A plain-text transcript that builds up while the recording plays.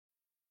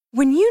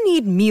When you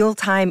need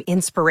mealtime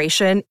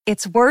inspiration,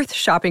 it's worth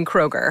shopping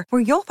Kroger,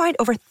 where you'll find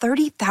over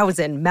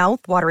 30,000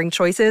 mouth-watering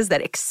choices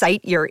that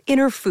excite your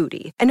inner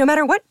foodie. And no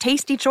matter what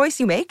tasty choice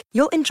you make,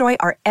 you'll enjoy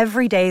our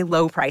everyday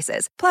low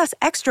prices, plus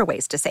extra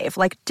ways to save,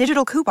 like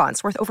digital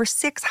coupons worth over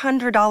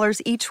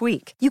 $600 each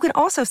week. You can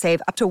also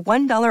save up to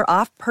 $1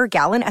 off per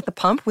gallon at the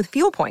pump with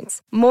fuel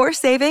points. More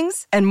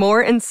savings and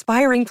more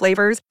inspiring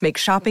flavors make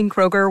shopping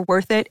Kroger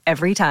worth it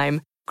every time.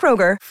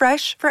 Kroger,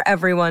 fresh for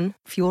everyone.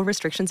 Fuel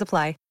restrictions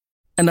apply.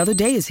 Another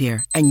day is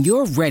here, and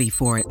you're ready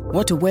for it.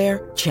 What to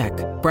wear? Check.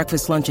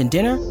 Breakfast, lunch, and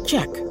dinner?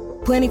 Check.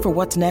 Planning for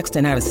what's next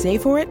and how to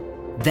save for it?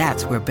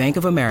 That's where Bank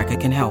of America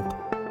can help.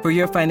 For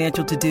your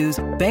financial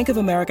to-dos, Bank of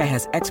America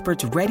has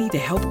experts ready to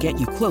help get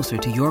you closer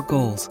to your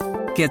goals.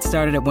 Get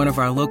started at one of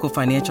our local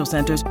financial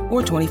centers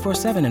or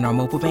 24/7 in our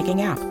mobile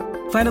banking app.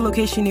 Find a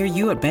location near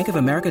you at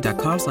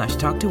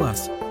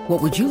bankofamerica.com/talktous.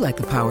 What would you like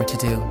the power to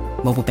do?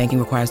 Mobile banking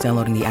requires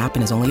downloading the app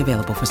and is only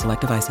available for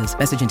select devices.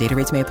 Message and data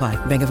rates may apply.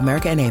 Bank of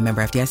America N.A.,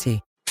 member FDIC.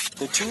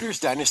 The Tudors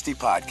Dynasty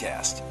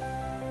Podcast.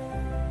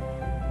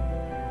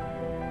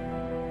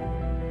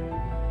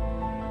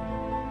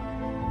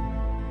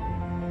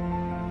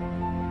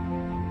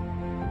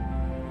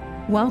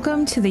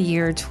 Welcome to the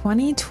year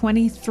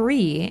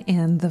 2023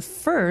 and the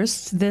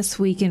first This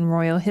Week in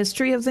Royal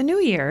History of the new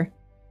year.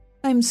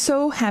 I'm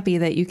so happy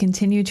that you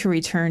continue to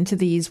return to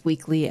these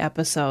weekly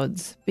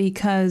episodes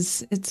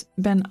because it's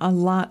been a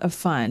lot of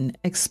fun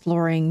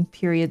exploring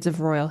periods of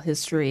royal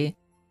history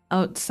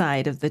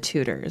outside of the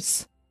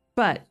Tudors.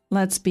 But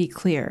let's be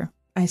clear,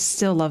 I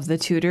still love the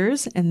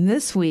Tudors, and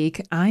this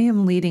week I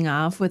am leading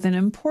off with an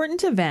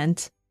important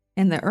event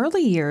in the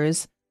early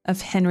years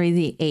of Henry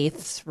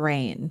VIII's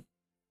reign.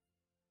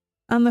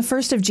 On the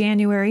 1st of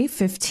January,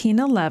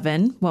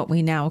 1511, what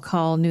we now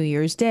call New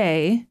Year's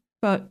Day,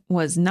 but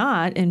was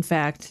not, in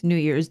fact, New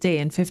Year's Day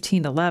in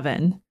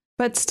 1511,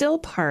 but still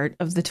part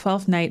of the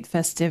 12th night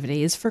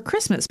festivities for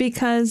Christmas,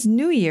 because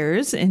New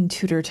Year's in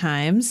Tudor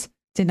times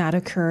did not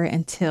occur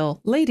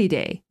until Lady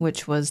Day,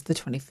 which was the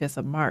 25th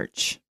of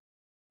March.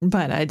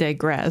 But I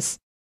digress.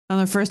 On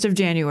the 1st of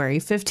January,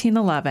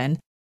 1511,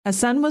 a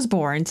son was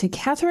born to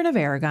Catherine of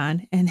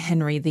Aragon and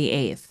Henry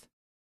VIII.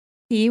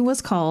 He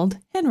was called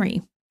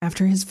Henry,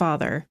 after his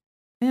father,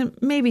 and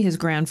maybe his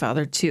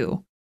grandfather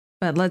too.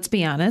 But let's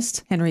be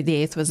honest, Henry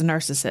VIII was a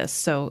narcissist,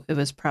 so it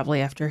was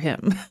probably after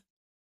him.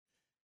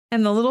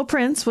 And the little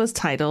prince was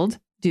titled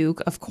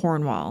Duke of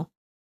Cornwall.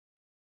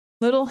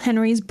 Little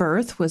Henry's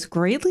birth was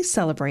greatly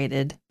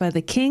celebrated by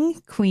the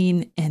king,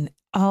 queen, and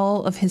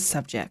all of his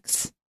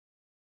subjects.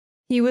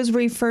 He was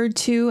referred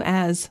to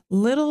as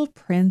Little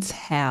Prince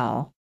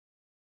Hal.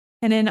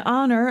 And in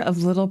honor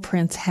of little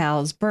Prince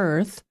Hal's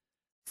birth,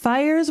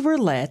 fires were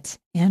lit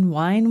and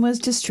wine was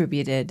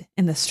distributed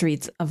in the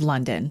streets of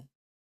London.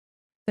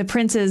 The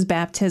prince's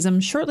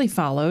baptism shortly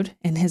followed,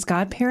 and his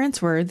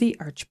godparents were the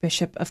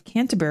Archbishop of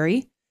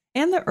Canterbury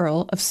and the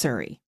Earl of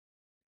Surrey.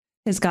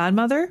 His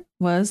godmother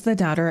was the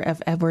daughter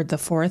of Edward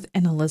IV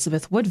and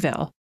Elizabeth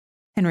Woodville,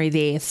 Henry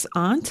VIII's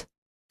aunt,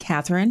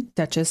 Catherine,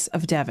 Duchess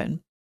of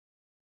Devon.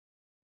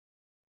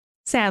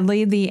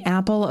 Sadly, the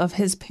apple of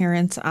his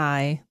parents'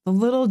 eye, the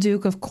little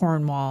Duke of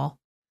Cornwall,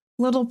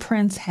 little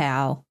Prince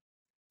Hal,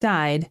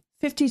 died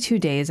 52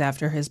 days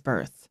after his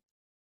birth.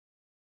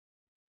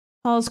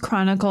 Hall's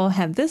Chronicle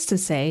had this to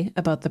say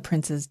about the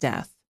prince's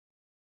death.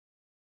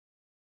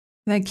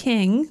 The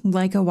king,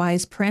 like a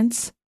wise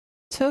prince,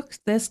 took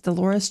this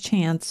dolorous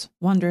chance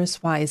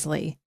wondrous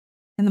wisely,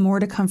 and the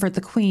more to comfort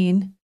the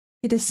queen,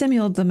 he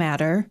dissimuled the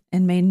matter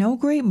and made no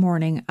great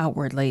mourning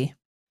outwardly.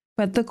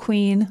 But the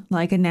queen,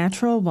 like a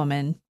natural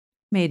woman,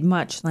 made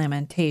much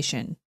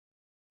lamentation.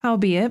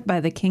 Howbeit, by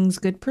the king's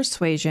good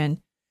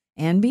persuasion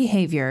and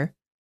behavior,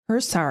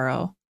 her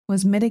sorrow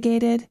was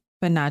mitigated,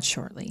 but not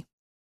shortly.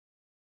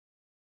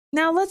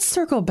 Now let's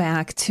circle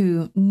back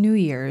to New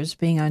Year's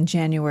being on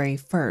January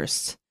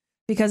 1st,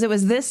 because it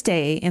was this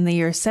day in the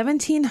year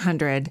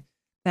 1700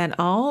 that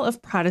all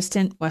of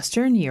Protestant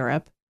Western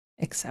Europe,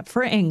 except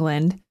for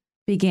England,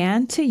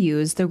 began to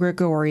use the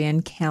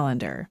Gregorian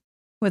calendar,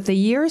 with the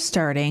year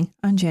starting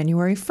on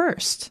January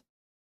 1st.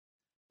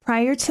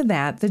 Prior to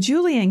that, the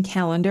Julian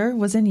calendar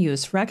was in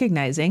use,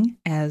 recognizing,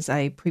 as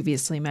I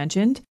previously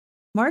mentioned,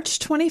 March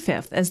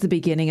 25th as the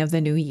beginning of the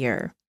new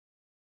year.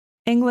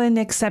 England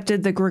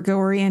accepted the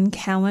Gregorian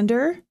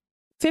calendar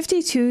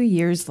 52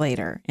 years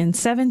later, in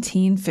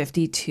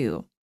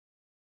 1752.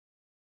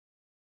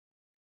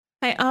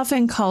 I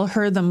often call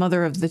her the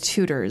mother of the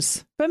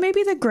Tudors, but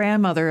maybe the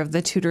grandmother of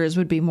the Tudors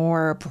would be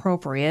more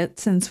appropriate,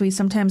 since we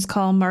sometimes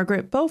call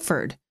Margaret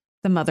Beaufort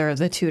the mother of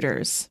the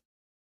Tudors.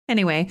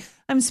 Anyway,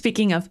 I'm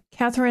speaking of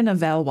Catherine of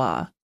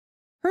Valois.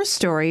 Her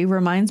story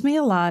reminds me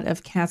a lot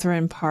of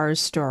Catherine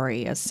Parr's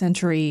story, a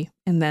century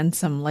and then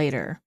some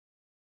later.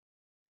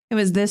 It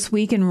was this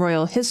week in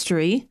royal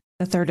history,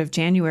 the 3rd of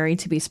January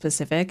to be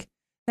specific,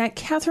 that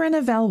Catherine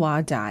of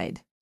Valois died.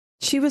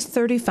 She was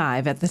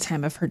 35 at the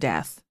time of her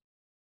death.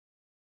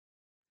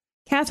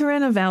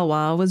 Catherine of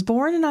Valois was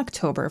born in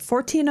October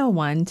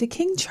 1401 to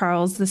King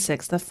Charles VI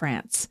of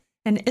France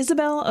and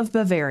Isabel of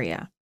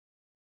Bavaria.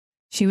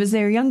 She was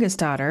their youngest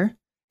daughter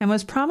and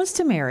was promised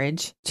to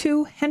marriage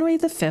to Henry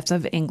V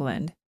of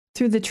England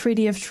through the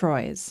Treaty of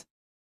Troyes.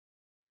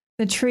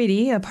 The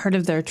treaty, a part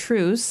of their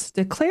truce,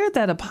 declared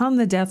that upon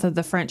the death of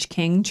the French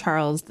king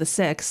Charles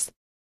VI,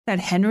 that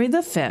Henry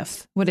V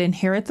would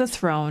inherit the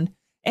throne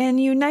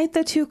and unite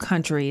the two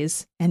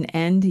countries and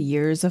end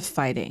years of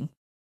fighting.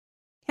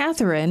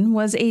 Catherine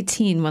was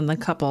 18 when the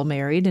couple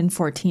married in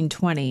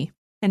 1420,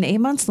 and 8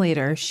 months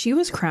later she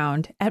was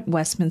crowned at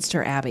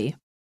Westminster Abbey.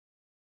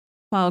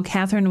 While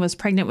Catherine was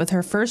pregnant with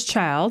her first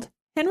child,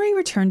 Henry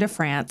returned to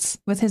France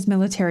with his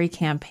military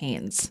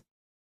campaigns.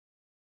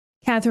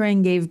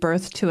 Catherine gave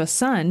birth to a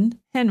son,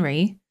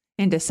 Henry,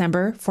 in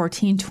December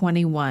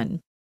 1421.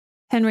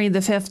 Henry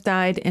V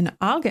died in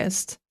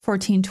August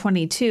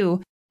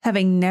 1422,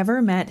 having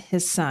never met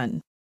his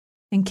son,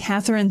 and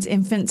Catherine's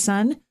infant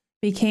son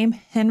became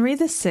Henry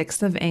VI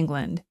of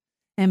England,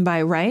 and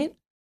by right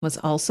was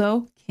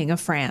also King of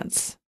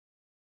France.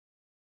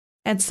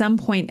 At some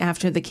point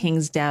after the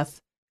king's death,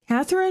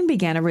 Catherine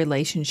began a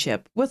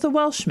relationship with a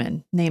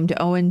Welshman named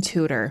Owen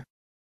Tudor.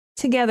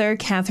 Together,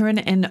 Catherine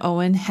and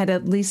Owen had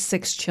at least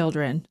 6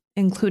 children,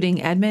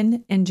 including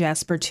Edmund and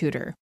Jasper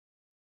Tudor.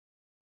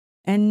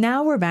 And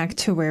now we're back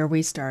to where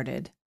we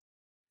started.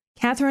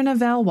 Catherine of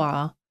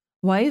Valois,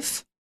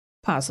 wife,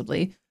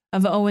 possibly,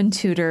 of Owen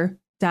Tudor,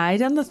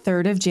 died on the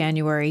 3rd of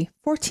January,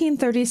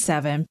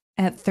 1437,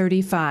 at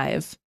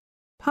 35,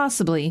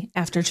 possibly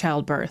after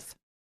childbirth.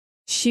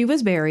 She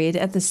was buried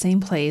at the same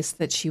place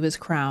that she was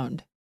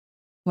crowned,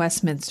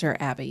 Westminster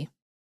Abbey.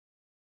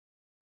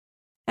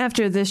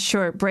 After this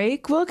short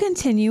break, we'll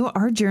continue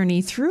our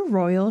journey through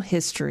royal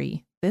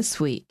history this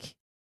week.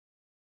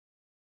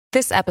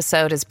 This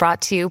episode is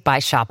brought to you by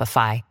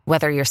Shopify.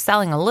 Whether you're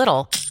selling a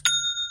little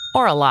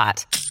or a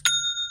lot,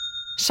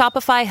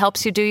 Shopify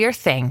helps you do your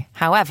thing,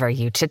 however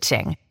you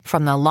cha-ching.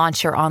 From the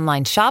launch your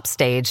online shop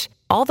stage,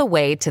 all the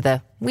way to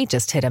the we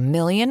just hit 1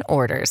 million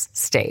orders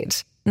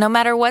stage. No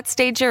matter what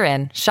stage you're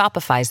in,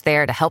 Shopify's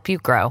there to help you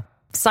grow.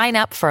 Sign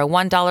up for a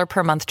 $1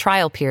 per month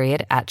trial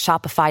period at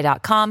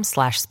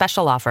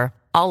shopify.com/special offer,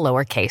 all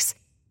lowercase.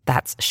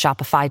 That's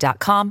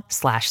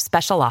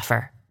shopify.com/special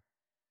offer.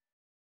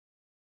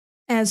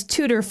 As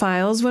Tudor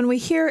files, when we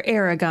hear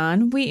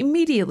Aragon, we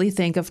immediately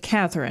think of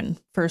Catherine,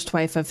 first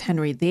wife of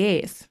Henry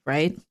VIII,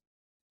 right?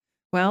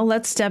 Well,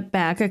 let's step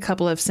back a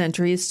couple of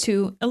centuries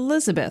to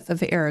Elizabeth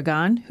of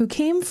Aragon, who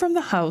came from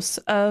the House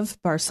of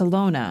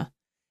Barcelona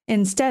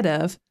instead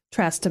of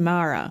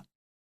Trastamara,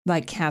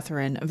 like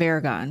Catherine of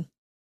Aragon.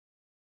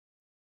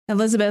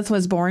 Elizabeth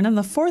was born on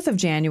the 4th of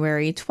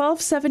January,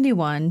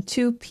 1271,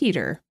 to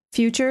Peter,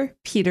 future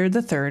Peter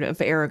III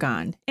of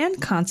Aragon,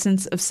 and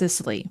Constance of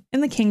Sicily,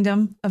 in the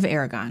Kingdom of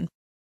Aragon.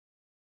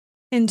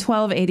 In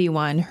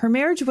 1281, her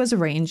marriage was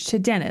arranged to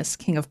Denis,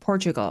 King of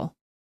Portugal.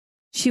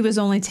 She was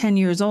only 10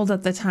 years old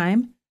at the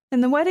time,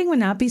 and the wedding would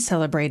not be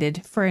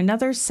celebrated for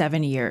another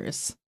 7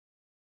 years.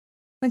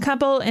 The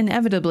couple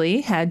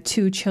inevitably had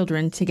 2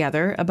 children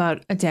together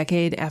about a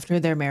decade after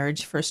their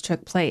marriage first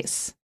took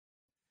place.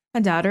 A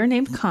daughter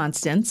named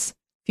Constance,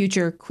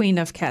 future Queen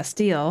of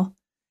Castile,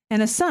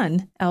 and a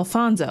son,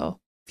 Alfonso,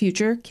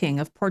 future King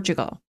of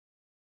Portugal.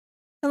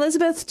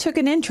 Elizabeth took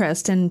an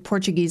interest in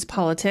Portuguese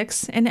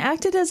politics and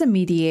acted as a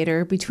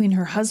mediator between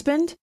her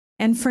husband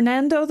and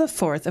Fernando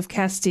IV of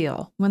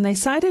Castile when they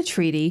signed a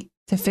treaty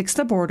to fix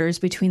the borders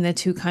between the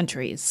two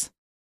countries.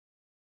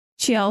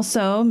 She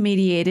also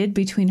mediated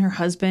between her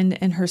husband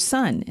and her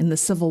son in the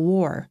Civil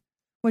War,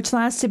 which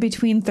lasted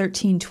between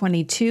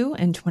 1322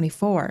 and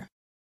 24.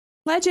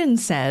 Legend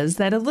says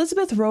that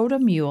Elizabeth rode a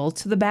mule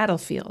to the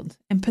battlefield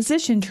and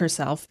positioned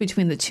herself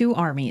between the two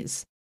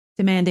armies,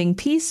 demanding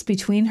peace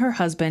between her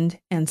husband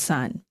and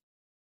son.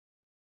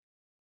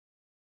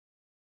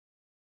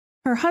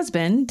 Her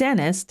husband,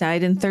 Denis,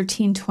 died in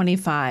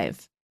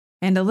 1325,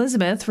 and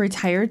Elizabeth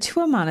retired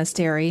to a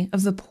monastery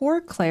of the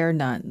Poor Clare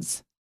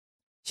nuns.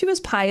 She was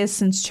pious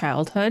since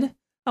childhood,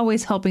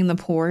 always helping the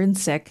poor and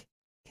sick,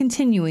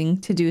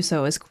 continuing to do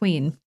so as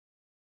queen.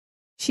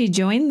 She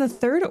joined the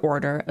Third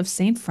Order of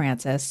St.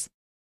 Francis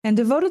and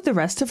devoted the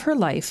rest of her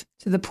life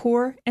to the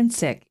poor and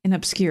sick in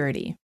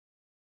obscurity.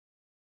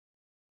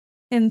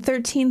 In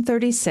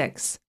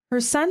 1336,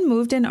 her son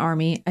moved an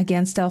army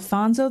against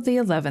Alfonso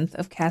XI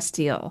of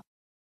Castile,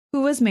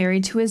 who was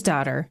married to his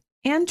daughter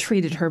and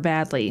treated her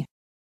badly.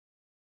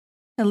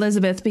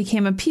 Elizabeth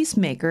became a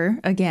peacemaker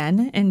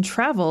again and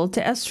traveled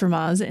to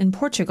Estremoz in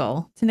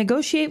Portugal to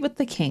negotiate with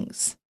the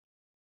kings.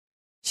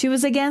 She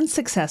was again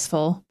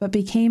successful, but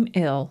became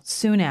ill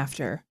soon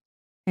after,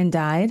 and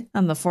died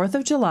on the 4th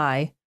of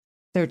July,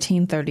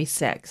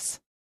 1336.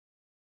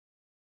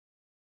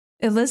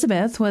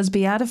 Elizabeth was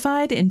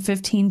beatified in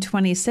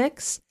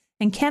 1526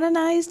 and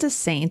canonized a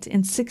saint in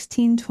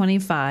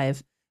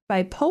 1625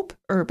 by Pope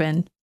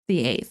Urban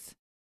VIII.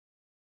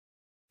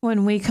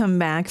 When we come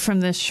back from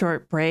this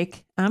short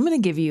break, I'm going to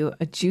give you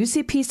a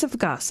juicy piece of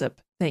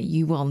gossip that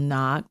you will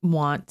not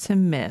want to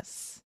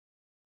miss.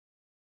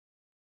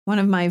 One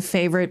of my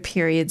favorite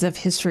periods of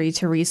history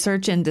to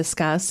research and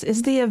discuss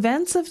is the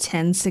events of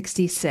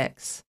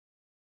 1066.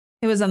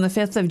 It was on the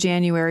 5th of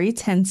January,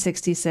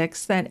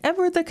 1066, that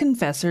Edward the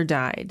Confessor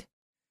died,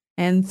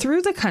 and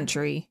threw the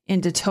country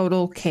into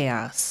total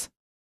chaos.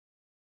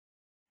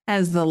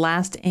 As the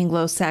last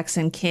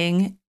Anglo-Saxon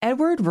king,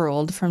 Edward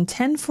ruled from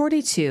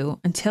 1042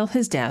 until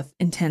his death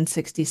in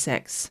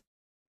 1066.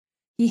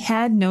 He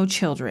had no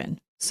children,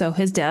 so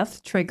his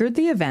death triggered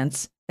the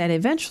events that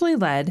eventually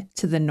led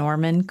to the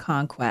Norman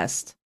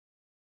conquest.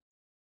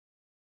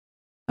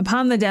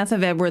 Upon the death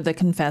of Edward the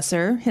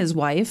Confessor, his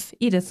wife,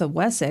 Edith of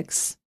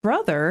Wessex,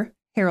 brother,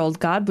 Harold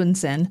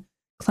Godwinson,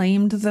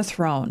 claimed the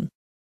throne.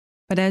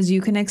 But as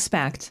you can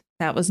expect,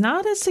 that was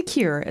not as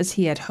secure as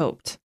he had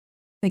hoped.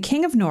 The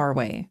King of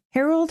Norway,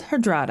 Harald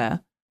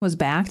Hardrada, was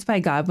backed by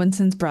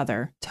Godwinson's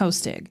brother,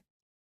 Tostig,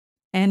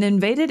 and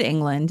invaded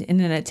England in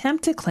an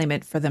attempt to claim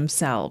it for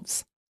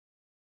themselves.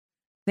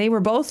 They were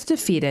both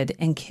defeated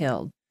and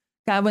killed.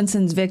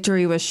 Godwinson's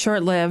victory was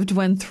short-lived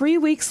when 3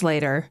 weeks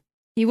later,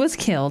 he was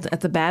killed at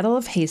the Battle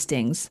of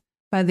Hastings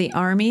by the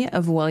army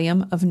of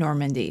William of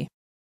Normandy.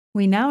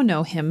 We now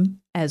know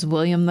him as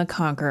William the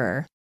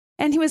Conqueror,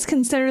 and he was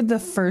considered the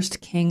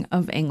first king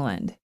of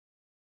England.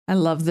 I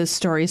love this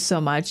story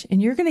so much,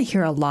 and you're going to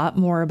hear a lot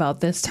more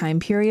about this time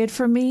period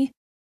from me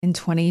in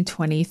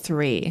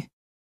 2023.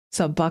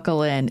 So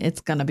buckle in,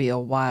 it's going to be a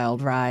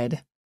wild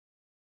ride.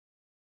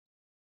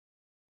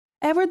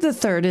 Edward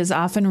III is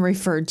often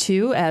referred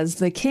to as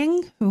the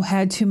king who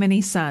had too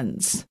many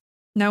sons.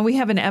 Now, we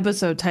have an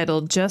episode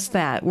titled just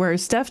that, where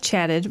Steph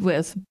chatted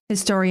with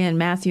historian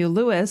Matthew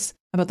Lewis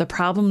about the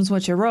problems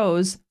which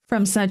arose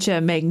from such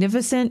a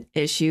magnificent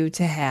issue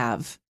to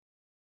have.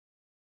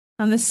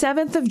 On the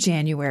 7th of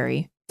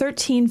January,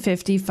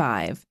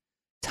 1355,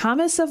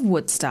 Thomas of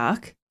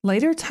Woodstock,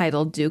 later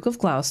titled Duke of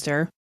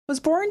Gloucester, was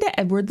born to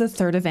Edward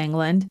III of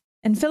England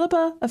and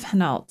Philippa of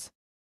Hainault.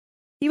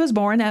 He was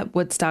born at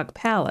Woodstock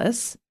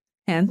Palace,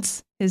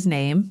 hence his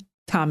name,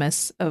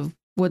 Thomas of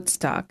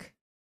Woodstock.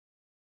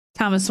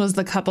 Thomas was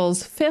the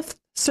couple's 5th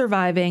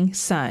surviving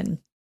son.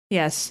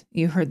 Yes,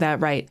 you heard that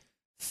right.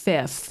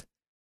 5th.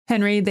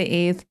 Henry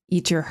VIII,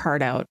 eat your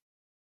heart out.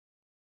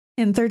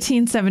 In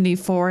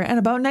 1374, at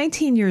about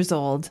 19 years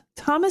old,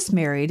 Thomas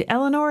married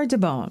Eleanor de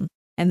Beaune,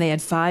 and they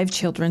had 5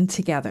 children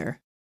together.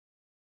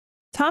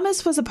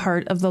 Thomas was a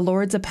part of the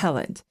Lords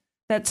Appellant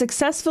that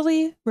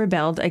successfully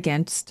rebelled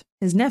against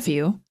his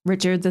nephew,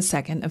 Richard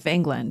II of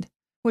England,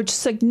 which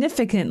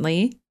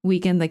significantly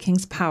weakened the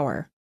king's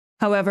power.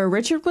 However,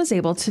 Richard was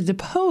able to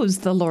depose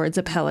the Lords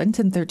Appellant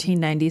in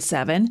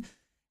 1397,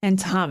 and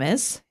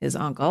Thomas, his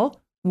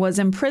uncle, was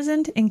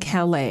imprisoned in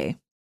Calais.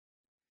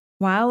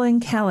 While in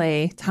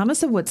Calais,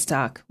 Thomas of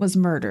Woodstock was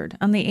murdered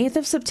on the 8th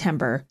of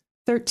September,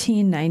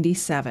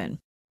 1397,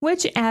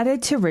 which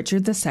added to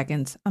Richard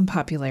II's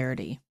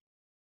unpopularity.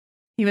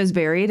 He was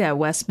buried at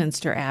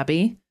Westminster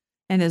Abbey,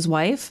 and his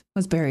wife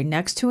was buried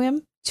next to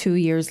him 2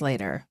 years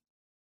later.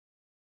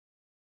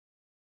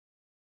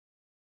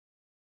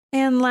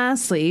 And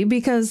lastly,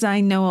 because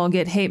I know I'll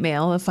get hate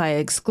mail if I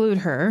exclude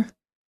her,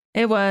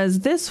 it was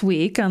this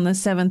week on the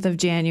 7th of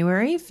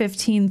January,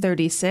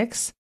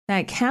 1536,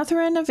 that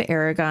Catherine of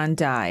Aragon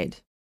died.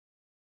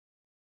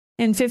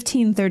 In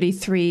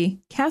 1533,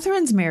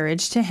 Catherine's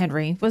marriage to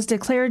Henry was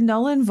declared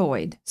null and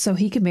void so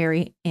he could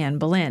marry Anne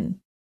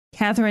Boleyn.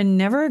 Catherine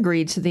never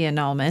agreed to the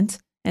annulment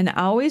and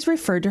always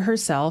referred to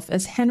herself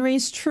as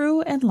Henry's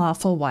true and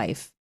lawful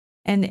wife,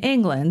 and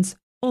England's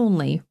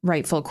only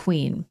rightful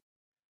queen.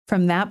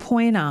 From that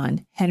point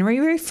on, Henry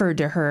referred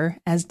to her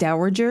as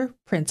Dowager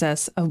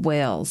Princess of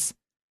Wales,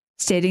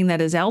 stating that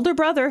his elder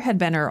brother had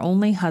been her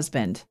only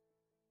husband.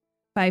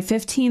 By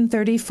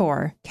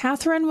 1534,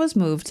 Catherine was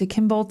moved to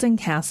Kimbolton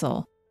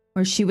Castle,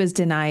 where she was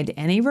denied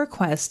any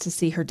request to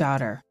see her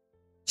daughter.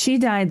 She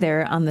died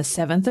there on the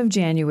 7th of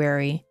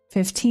January,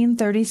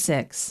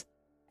 1536,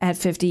 at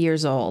 50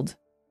 years old.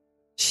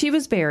 She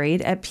was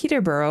buried at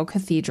Peterborough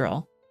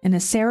Cathedral in a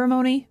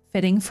ceremony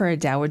fitting for a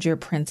dowager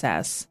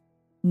princess,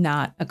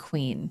 not a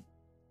queen.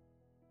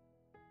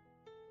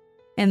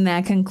 And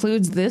that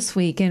concludes this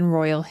week in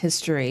royal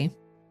history.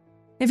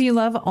 If you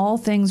love all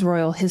things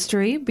royal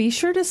history, be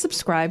sure to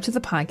subscribe to the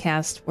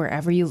podcast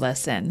wherever you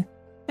listen.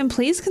 And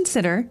please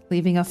consider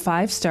leaving a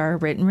 5-star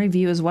written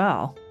review as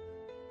well.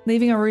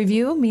 Leaving a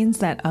review means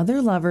that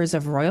other lovers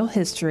of royal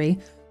history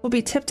will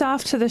be tipped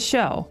off to the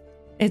show.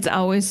 It's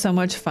always so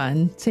much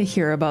fun to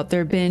hear about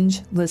their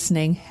binge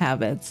listening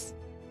habits.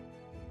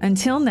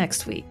 Until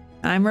next week,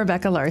 I'm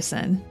Rebecca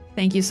Larson.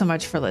 Thank you so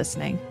much for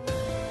listening.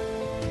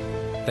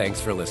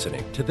 Thanks for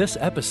listening to this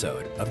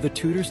episode of the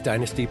Tudors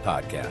Dynasty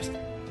Podcast.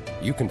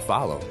 You can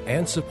follow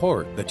and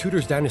support the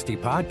Tudors Dynasty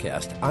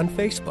Podcast on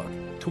Facebook,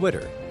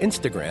 Twitter,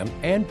 Instagram,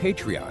 and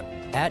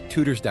Patreon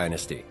 @Tudors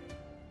Dynasty.